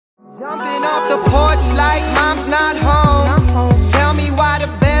Jumping off the porch like mom's not home. Tell me why the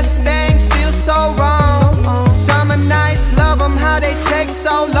best things feel so wrong. Summer nights, love them how they take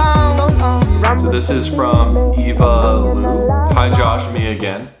so long. So this is from Eva Lou. Hi Josh, me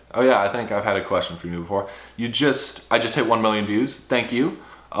again. Oh yeah, I think I've had a question from you before. I just hit 1 million views. Thank you.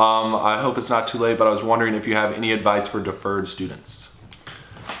 I hope it's not too late, but I was wondering if you have any advice for deferred students.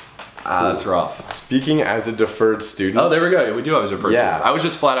 That's rough. Speaking as a deferred student. Oh, there we go. We do have deferred students. I was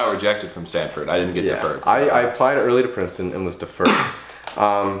just flat out rejected from Stanford. I didn't get deferred. So. I applied early to Princeton and was deferred.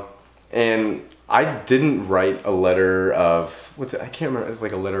 And I didn't write a letter of, I can't remember, it was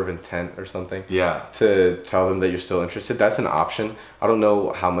like a letter of intent or something. Yeah. To tell them that you're still interested. That's an option. I don't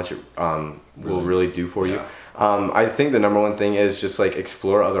know how much it will really do for you. I think the number one thing is just like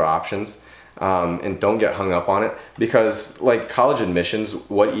explore other options. And don't get hung up on it, because like college admissions,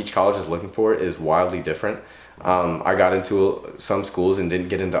 what each college is looking for is wildly different. I got into some schools and didn't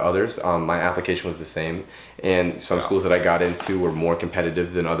get into others. My application was the same, and some schools that I got into were more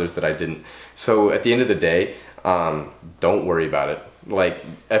competitive than others that I didn't. So at the end of the day, don't worry about it. Like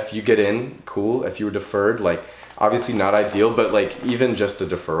if you get in, cool. If you were deferred, like obviously not ideal, but like even just a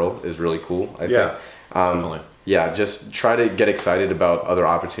deferral is really cool, I think. Definitely. Yeah, just try to get excited about other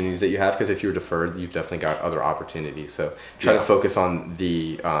opportunities that you have, because if you're deferred, you've definitely got other opportunities. So try to focus on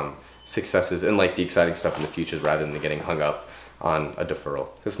the successes and like the exciting stuff in the future rather than getting hung up on a deferral.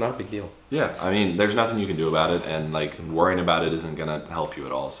 It's not a big deal. Yeah, I mean, there's nothing you can do about it, and like worrying about it isn't gonna help you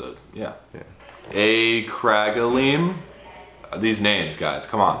at all. So yeah. A Cragalim. These names, guys,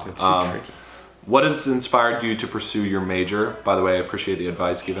 come on. What has inspired you to pursue your major? By the way, I appreciate the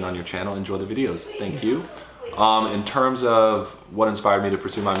advice given on your channel. Enjoy the videos. Thank you. In terms of what inspired me to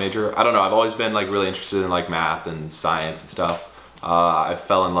pursue my major, I don't know. I've always been like really interested in like math and science and stuff. I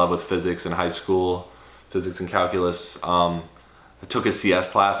fell in love with physics in high school, physics and calculus. I took a CS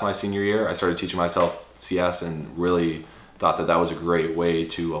class my senior year. I started teaching myself CS and really thought that that was a great way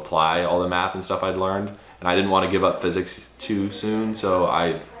to apply all the math and stuff I'd learned. And I didn't want to give up physics too soon, so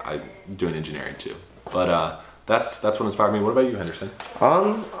I'm doing engineering too. But that's what inspired me. What about you, Henderson?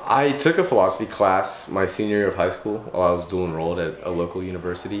 I took a philosophy class my senior year of high school while I was dual enrolled at a local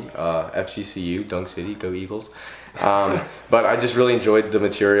university, FGCU, Dunk City, go Eagles. But I just really enjoyed the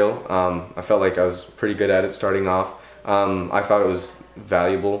material. I felt like I was pretty good at it starting off. I thought it was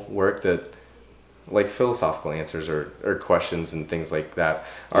valuable work that like philosophical answers or questions and things like that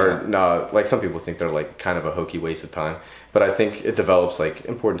are like some people think they're like kind of a hokey waste of time, but I think it develops like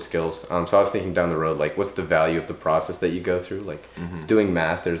important skills. So I was thinking down the road, like what's the value of the process that you go through, like doing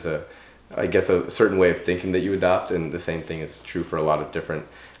math, there's I guess a certain way of thinking that you adopt, and the same thing is true for a lot of different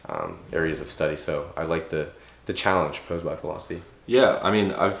areas of study. So I like the challenge posed by philosophy. Yeah, I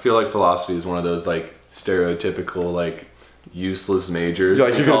mean, I feel like philosophy is one of those like stereotypical like useless majors.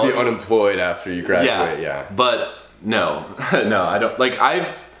 Like you're gonna be unemployed after you graduate. Yeah. But no, no, I don't. Like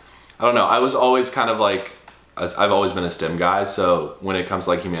I don't know. I was always kind of like, I've always been a STEM guy. So when it comes to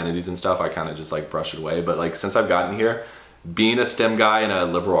like humanities and stuff, I kind of just like brush it away. But like since I've gotten here, being a STEM guy in a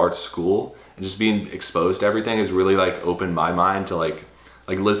liberal arts school and just being exposed to everything has really like opened my mind to like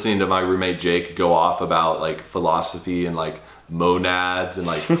listening to my roommate Jake go off about like philosophy and like monads and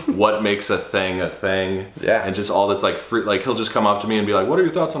like what makes a thing, and just all this like free, like he'll just come up to me and be like, what are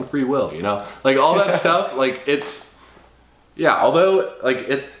your thoughts on free will, you know, like all that stuff. Like it's although like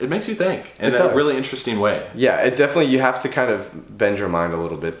it makes you think in a really interesting way. It definitely, you have to kind of bend your mind a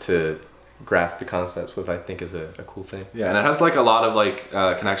little bit to grasp the concepts, which I think is a cool thing. And it has like a lot of like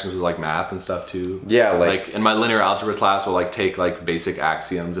connections with like math and stuff too. Like in my linear algebra class, we'll like take like basic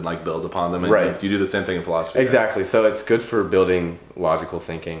axioms and like build upon them, and like, you do the same thing in philosophy. Exactly. So it's good for building logical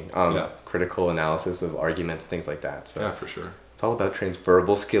thinking, critical analysis of arguments, things like that. So for sure, it's all about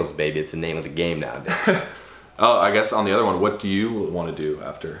transferable skills, baby. It's the name of the game nowadays. Oh, I guess on the other one, what do you want to do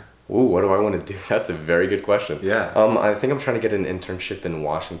after? Ooh, what do I want to do? That's a very good question. I think I'm trying to get an internship in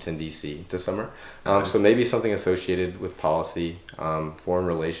Washington, D.C. this summer. So maybe something associated with policy, foreign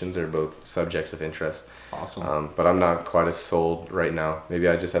relations are both subjects of interest. Awesome. But I'm not quite as sold right now. Maybe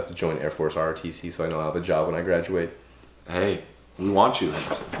I just have to join Air Force ROTC so I know I'll have a job when I graduate. Hey, we want you,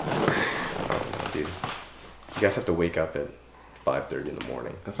 Henderson. Oh, dude. You guys have to wake up at 5:30 in the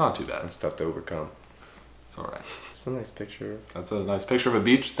morning. That's not too bad. It's tough to overcome. It's all right. It's a nice picture. That's a nice picture of a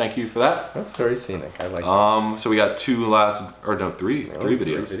beach. Thank you for that. That's very scenic. I like that. So we got three videos. Three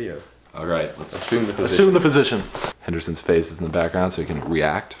videos. All right, let's assume the position. Assume the position. Henderson's face is in the background so he can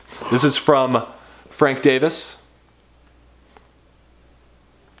react. This is from Frank Davis.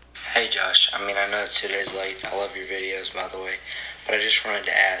 Hey Josh, I mean, I know it's 2 days late. I love your videos, by the way. But I just wanted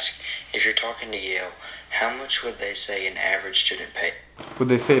to ask, if you're talking to Yale, how much would they say an average student Would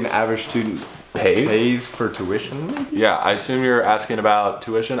they say an average student pays for tuition? Yeah, I assume you're asking about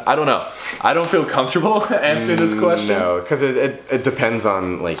tuition. I don't know. I don't feel comfortable answering this question. No, because it depends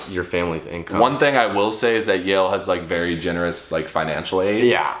on like your family's income. One thing I will say is that Yale has like very generous like financial aid.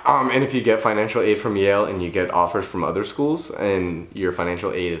 Yeah, and if you get financial aid from Yale and you get offers from other schools and your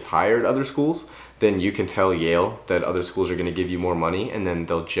financial aid is higher at other schools, then you can tell Yale that other schools are going to give you more money, and then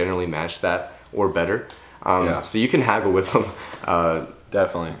they'll generally match that or better. So you can haggle with them.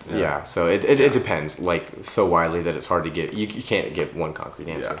 Definitely. Yeah, so it depends, like, so widely that it's hard to get, you can't get one concrete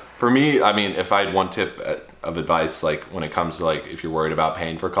answer. Yeah. For me, I mean, if I had one tip of advice, like when it comes to like, if you're worried about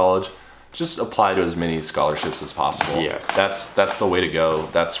paying for college, just apply to as many scholarships as possible. Yes. That's the way to go.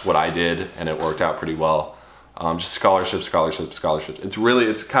 That's what I did, and it worked out pretty well. Just scholarships.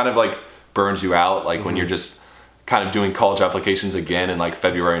 It's kind of like burns you out, like when you're just kind of doing college applications again in like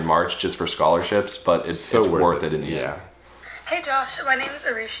February and March just for scholarships, but it's worth it in the end. Hey Josh, my name is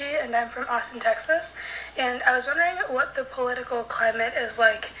Arishi and I'm from Austin, Texas, and I was wondering what the political climate is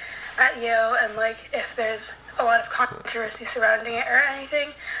like at Yale and like if there's a lot of controversy surrounding it or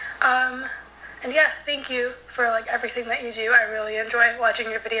anything. And yeah, thank you for like everything that you do. I really enjoy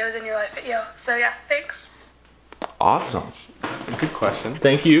watching your videos and your life at Yale. So yeah, thanks. Awesome. Good question.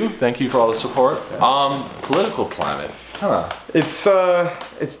 Thank you for all the support. Political climate. It's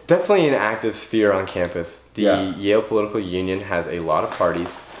definitely an active sphere on campus. The Yale Political Union has a lot of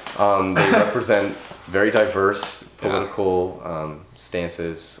parties. They represent very diverse political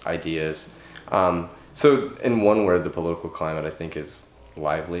stances, ideas. So in one word, the political climate, I think, is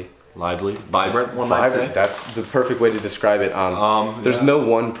lively. Lively? Vibrant, one might say? That's the perfect way to describe it. There's no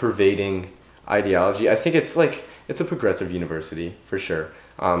one pervading ideology. I think it's a progressive university, for sure.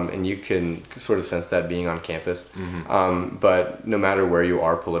 And you can sort of sense that being on campus. But no matter where you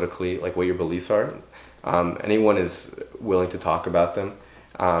are politically, like what your beliefs are, anyone is willing to talk about them.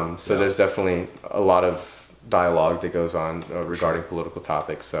 So there's definitely a lot of dialogue that goes on regarding political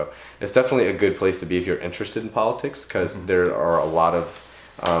topics. So it's definitely a good place to be if you're interested in politics, because there are a lot of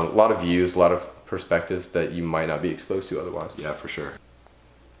views, a lot of perspectives that you might not be exposed to otherwise. Yeah, for sure.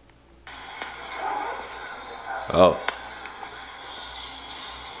 Oh.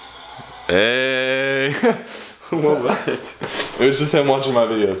 Hey. What was it? It was just him watching my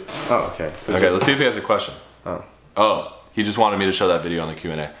videos. Oh, okay. So okay, let's see if he has a question. Oh, he just wanted me to show that video on the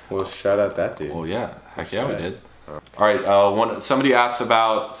Q&A. Well, shout out that dude. Well, yeah. Heck yeah, we did. All right, somebody asked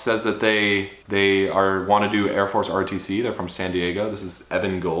says that they want to do Air Force RTC. They're from San Diego. This is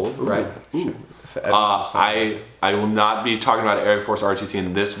Evan Gold, right? Ooh. I will not be talking about Air Force RTC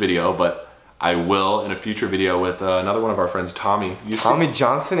in this video, but I will in a future video with another one of our friends, Tommy. Tommy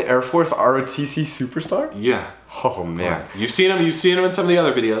Johnson, Air Force ROTC superstar? Yeah. Oh man. You've seen him in some of the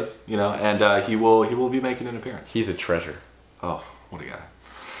other videos, you know, and he will be making an appearance. He's a treasure. Oh, what a guy.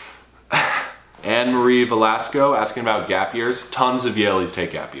 Anne-Marie Velasco asking about gap years. Tons of Yaleys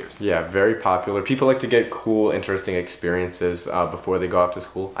take gap years. Yeah, very popular. People like to get cool, interesting experiences before they go off to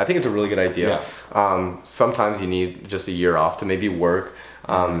school. I think it's a really good idea. Yeah. Sometimes you need just a year off to maybe work,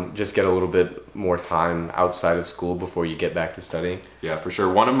 just get a little bit more time outside of school before you get back to studying. Yeah, for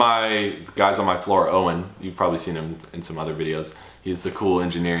sure. One of my guys on my floor, Owen, you've probably seen him in some other videos. He's the cool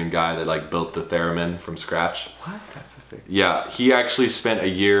engineering guy that like built the theremin from scratch. What? That's so sick. Yeah, he actually spent a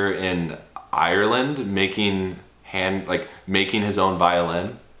year in Ireland making his own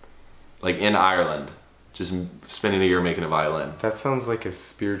violin, like in Ireland, just spending a year making a violin. That sounds like a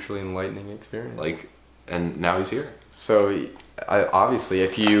spiritually enlightening experience. And now he's here. So obviously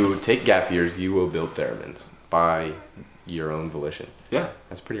if you take gap years, you will build theremins by your own volition. Yeah.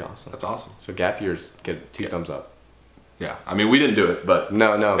 That's pretty awesome. That's awesome. So gap years get two thumbs up. Yeah. I mean, we didn't do it, but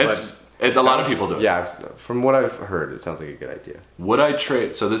no, it's a lot of people do it. Yeah, from what I've heard, it sounds like a good idea. Would I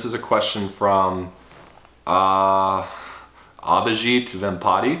trade? So this is a question from Abhijit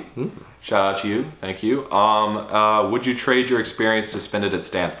Vempati. Shout out to you. Thank you. Would you trade your experience to spend it at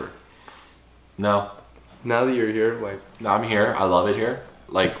Stanford? No. Now that you're here, no, I'm here. I love it here.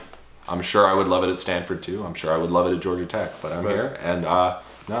 I'm sure I would love it at Stanford too. I'm sure I would love it at Georgia Tech, but I'm here, and no,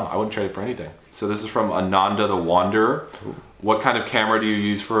 I wouldn't trade it for anything. So this is from Ananda the Wanderer. Ooh. What kind of camera do you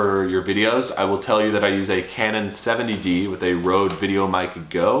use for your videos? I will tell you that I use a Canon 70D with a Rode VideoMic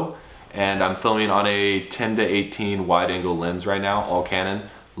Go, and I'm filming on a 10 to 18 wide angle lens right now, all Canon.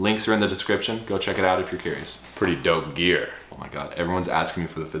 Links are in the description. Go check it out if you're curious. Pretty dope gear. Oh my God, everyone's asking me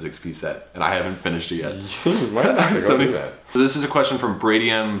for the physics P set, and I haven't finished it yet. Why not have to go do that? So this is a question from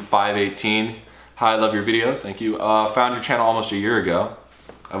Bradium518. Hi, I love your videos. Thank you. Found your channel almost a year ago.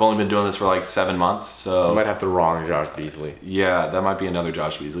 I've only been doing this for like 7 months, so... You might have the wrong Josh Beasley. Yeah, that might be another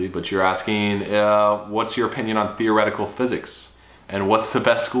Josh Beasley, but you're asking, what's your opinion on theoretical physics? And what's the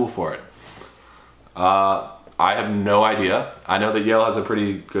best school for it? I have no idea. I know that Yale has a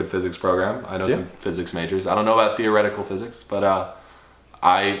pretty good physics program. I know some physics majors. I don't know about theoretical physics, but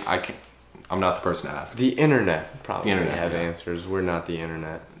I'm not the person to ask. The internet probably has answers. We're not the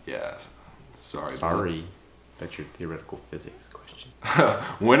internet. Yes. Sorry. That's your theoretical physics question.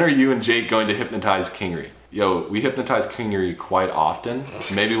 When are you and Jake going to hypnotize Kingery? Yo, we hypnotize Kingery quite often.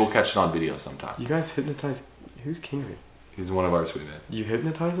 Maybe we'll catch it on video sometime. You guys hypnotize... Who's Kingery? He's one of our sweet mates. You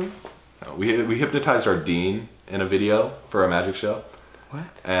hypnotize him? No, we hypnotized our dean in a video for a magic show. What?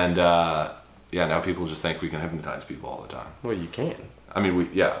 And yeah, now people just think we can hypnotize people all the time. Well, you can. I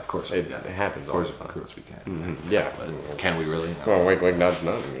mean, of course. It happens all the time. Of course we can. Mm-hmm. Yeah. But can we really? Well, wink, wink, nudge,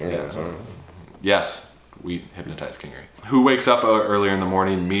 nudge. Yeah. Yes, we hypnotize Kingery. Who wakes up earlier in the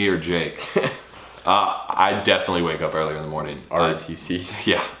morning, me or Jake? I definitely wake up earlier in the morning. ROTC.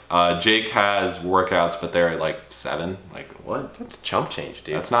 Yeah. Jake has workouts, but they're at like 7. Like, what? That's chump change,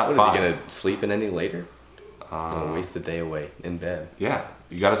 dude. That's not what, 5. Is he going to sleep in any later? Waste the day away in bed. Yeah.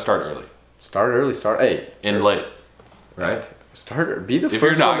 You got to start early. Start early. And late. Right? Be the first. If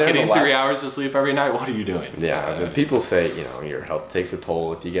you're not getting 3 hours of sleep every night, what are you doing? Yeah, people say, your health takes a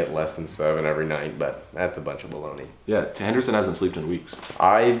toll if you get less than 7 every night, but that's a bunch of baloney. Yeah, Henderson hasn't slept in weeks.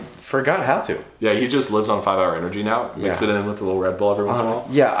 I forgot how to. Yeah, he just lives on 5-hour energy now. Mix it in with a little Red Bull every once in a while.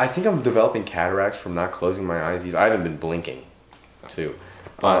 Yeah, I think I'm developing cataracts from not closing my eyes. I haven't been blinking, too.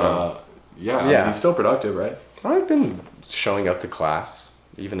 But I mean, he's still productive, right? I've been showing up to class.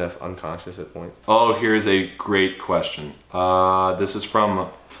 Even if unconscious at points. Oh, here's a great question. This is from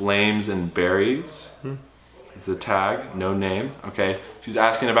Flames and Berries. It's the tag, no name. Okay, she's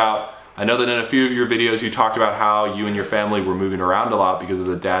asking about, I know that in a few of your videos you talked about how you and your family were moving around a lot because of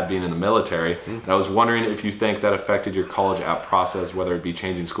the dad being in the military. And I was wondering if you think that affected your college app process, whether it be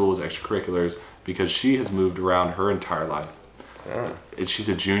changing schools, extracurriculars, because she has moved around her entire life. She's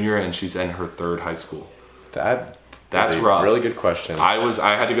a junior and she's in her 3rd high school. That's rough. Really good question. I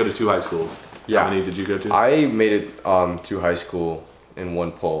had to go to 2 high schools. Yeah. How many did you go to? I made it to high school in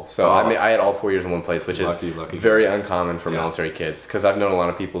one pull. So I had all 4 years in one place, which is very uncommon for military kids. Because I've known a lot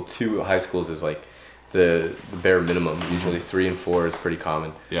of people, 2 high schools is like the bare minimum. Usually 3 and 4 is pretty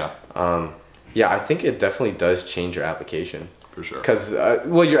common. Yeah. I think it definitely does change your application. For sure. Because,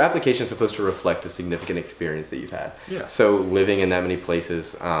 your application is supposed to reflect a significant experience that you've had. Yeah. So living in that many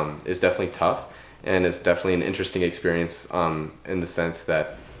places is definitely tough. And it's definitely an interesting experience in the sense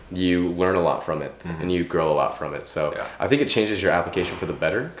that you learn a lot from it and you grow a lot from it. So I think it changes your application for the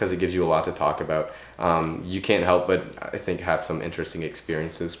better because it gives you a lot to talk about. You can't help but, I think, have some interesting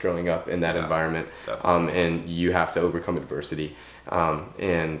experiences growing up in that environment. And you have to overcome adversity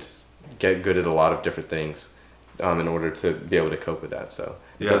and get good at a lot of different things in order to be able to cope with that. So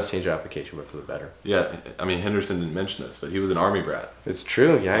it does change your application, but for the better. Yeah, I mean, Henderson didn't mention this, but he was an Army brat. It's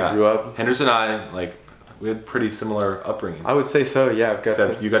true. Yeah, I grew up. Henderson and I, we had pretty similar upbringings. I would say so. Yeah,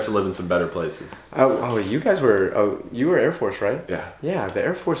 except you got to live in some better places. You guys were. You were Air Force, right? Yeah. Yeah, the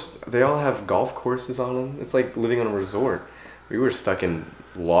Air Force. They all have golf courses on them. It's like living on a resort. We were stuck in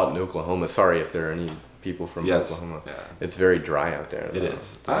Lawton, Oklahoma. Sorry if there are any people from Oklahoma. Yeah. It's very dry out there. It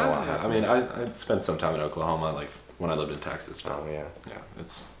is. I mean, I spent some time in Oklahoma, like when I lived in Texas. Oh yeah.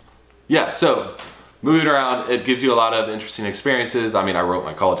 Yeah. So moving around, it gives you a lot of interesting experiences. I mean, I wrote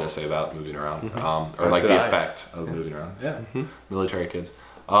my college essay about moving around, or like the effect of moving around. Yeah. Military kids.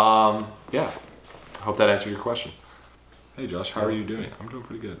 Yeah. I hope that answered your question. Hey Josh, how are you doing? I'm doing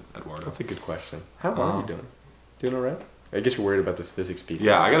pretty good, Eduardo. That's a good question. How are you doing? Doing all right? I guess you're worried about this physics piece.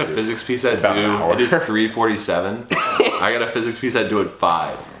 Yeah, I got a physics piece at due. It is 3:47. I got a physics piece at due at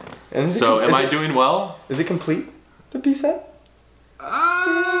 5. So am I doing well? Is it complete? The piece set?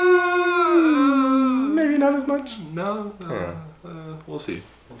 Maybe not as much. No. We'll see.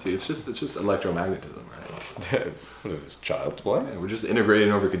 It's just electromagnetism, right? What is this, child's play? Yeah, we're just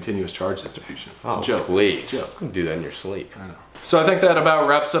integrating over continuous charge distributions. It's a joke. Please. It's a joke. You can do that in your sleep. I know. So I think that about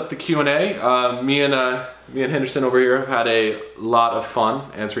wraps up the Q&A. Me and Henderson over here have had a lot of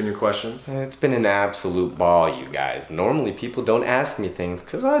fun answering your questions. It's been an absolute ball, you guys. Normally people don't ask me things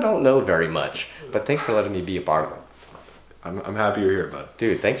because I don't know very much. But thanks for letting me be a part of it. I'm happy you're here, bud.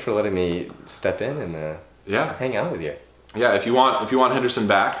 Dude, thanks for letting me step in and hang out with you. Yeah, if you want Henderson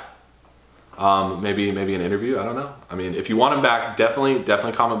back, maybe an interview. I don't know. I mean, if you want him back, definitely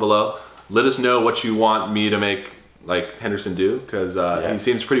comment below. Let us know what you want me to make like Henderson do, because he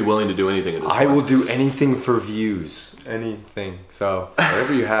seems pretty willing to do anything at this point. I will do anything for views. Anything. So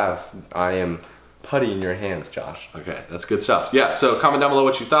whatever you have, I am putty in your hands, Josh. Okay, that's good stuff. Yeah. So comment down below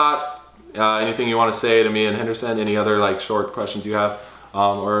what you thought. Anything you want to say to me and Henderson. Any other like short questions you have,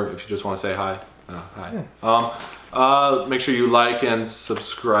 or if you just want to say hi. Hi. Yeah. Make sure you like and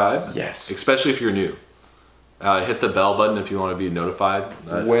subscribe. Yes. Especially if you're new. Hit the bell button if you want to be notified.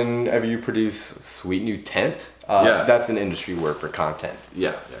 Whenever you produce sweet new tent, that's an industry word for content.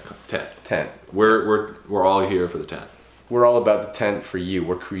 Yeah, tent. Tent. We're all here for the tent. We're all about the tent for you.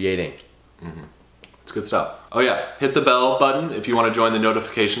 We're creating. It's good stuff. Oh yeah, hit the bell button if you want to join the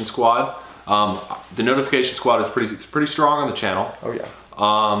notification squad. The notification squad is pretty strong on the channel. Oh yeah.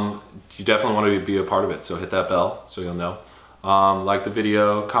 You definitely want to be a part of it, so hit that bell so you'll know. Like the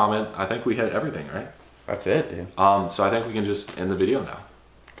video, comment. I think we hit everything, right? That's it, dude. So I think we can just end the video now.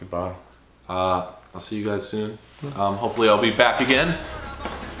 Goodbye. I'll see you guys soon. Hopefully I'll be back again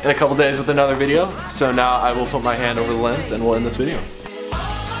in a couple days with another video. So now I will put my hand over the lens and we'll end this video.